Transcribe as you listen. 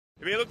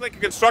It may look like a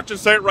construction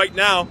site right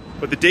now,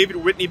 but the David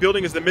Whitney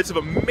Building is in the midst of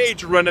a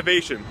major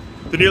renovation.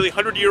 The nearly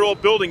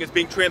 100-year-old building is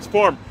being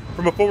transformed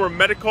from a former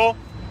medical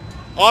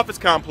office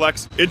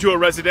complex into a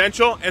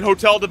residential and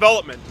hotel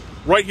development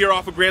right here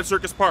off of Grand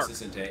Circus Park.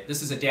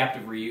 This is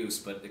adaptive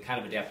reuse, but the kind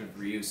of adaptive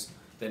reuse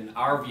that in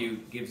our view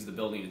gives the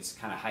building its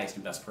kind of highest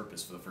and best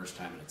purpose for the first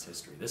time in its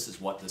history. This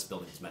is what this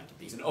building is meant to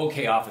be. It's an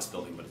okay office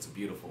building, but it's a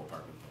beautiful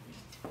apartment building.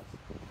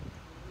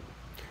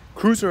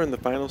 Crews are in the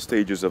final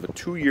stages of a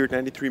 2-year,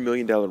 $93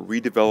 million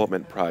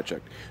redevelopment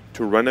project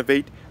to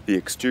renovate the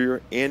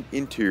exterior and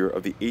interior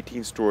of the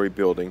 18-story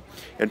building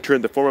and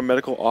turn the former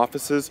medical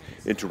offices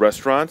into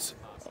restaurants,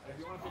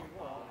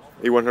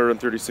 a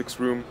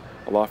 136-room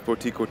loft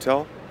boutique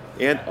hotel,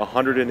 and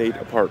 108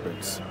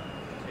 apartments.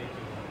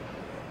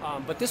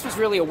 But this was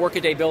really a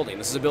workaday building.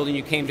 This is a building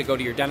you came to go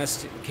to your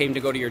dentist, came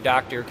to go to your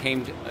doctor,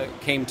 came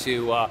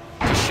to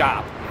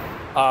shop.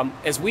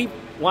 As we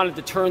wanted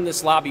to turn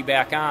this lobby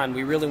back on,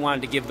 we really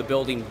wanted to give the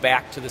building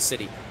back to the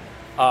city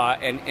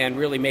and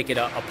really make it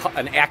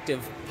an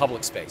active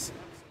public space.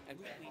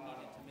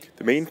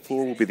 The main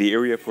floor will be the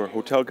area for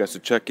hotel guests to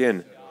check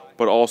in,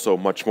 but also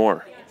much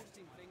more.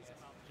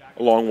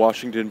 Along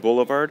Washington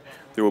Boulevard,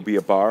 there will be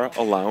a bar,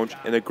 a lounge,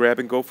 and a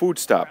grab-and-go food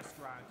stop.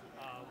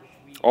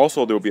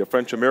 Also, there will be a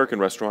French-American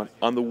restaurant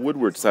on the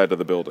Woodward side of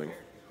the building.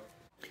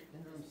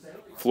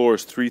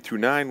 Floors 3 through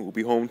 9 will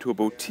be home to a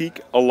boutique,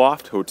 a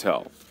loft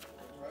hotel.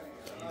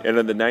 And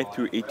on the 9th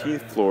through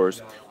 18th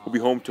floors will be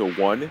home to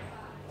 1,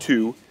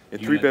 2, and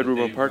 3-bedroom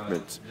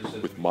apartments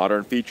with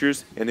modern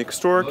features and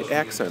historic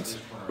accents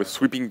with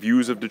sweeping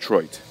views of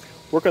Detroit.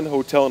 Work on the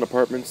hotel and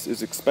apartments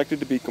is expected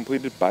to be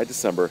completed by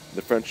December.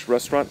 The French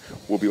restaurant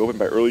will be open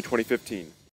by early 2015.